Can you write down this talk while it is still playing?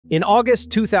In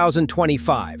August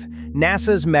 2025,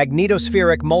 NASA's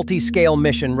Magnetospheric Multiscale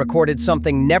mission recorded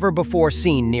something never before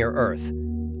seen near Earth: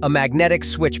 a magnetic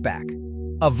switchback.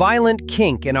 A violent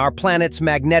kink in our planet's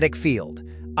magnetic field,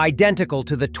 identical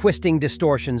to the twisting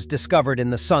distortions discovered in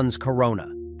the Sun's corona.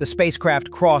 The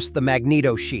spacecraft crossed the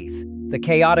magnetosheath, the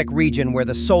chaotic region where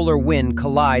the solar wind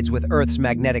collides with Earth's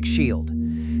magnetic shield.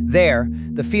 There,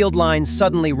 the field lines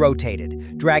suddenly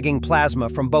rotated, dragging plasma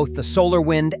from both the solar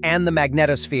wind and the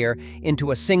magnetosphere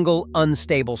into a single,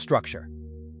 unstable structure.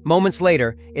 Moments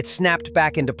later, it snapped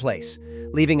back into place,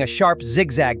 leaving a sharp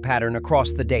zigzag pattern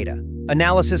across the data.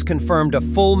 Analysis confirmed a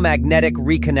full magnetic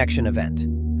reconnection event.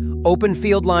 Open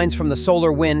field lines from the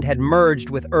solar wind had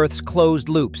merged with Earth's closed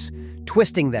loops,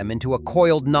 twisting them into a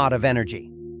coiled knot of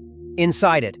energy.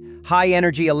 Inside it,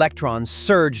 high-energy electrons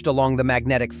surged along the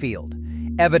magnetic field,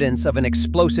 evidence of an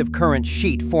explosive current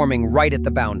sheet forming right at the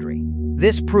boundary.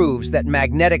 This proves that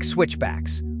magnetic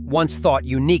switchbacks, once thought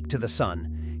unique to the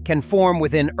Sun, can form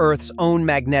within Earth's own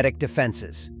magnetic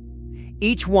defenses.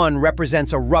 Each one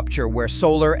represents a rupture where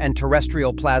solar and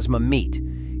terrestrial plasma meet,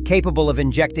 capable of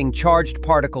injecting charged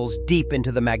particles deep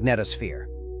into the magnetosphere.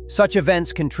 Such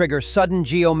events can trigger sudden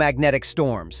geomagnetic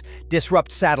storms,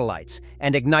 disrupt satellites,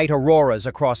 and ignite auroras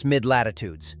across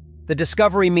mid-latitudes. The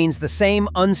discovery means the same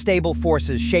unstable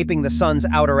forces shaping the Sun's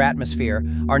outer atmosphere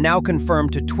are now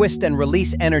confirmed to twist and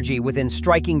release energy within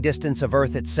striking distance of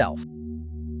Earth itself.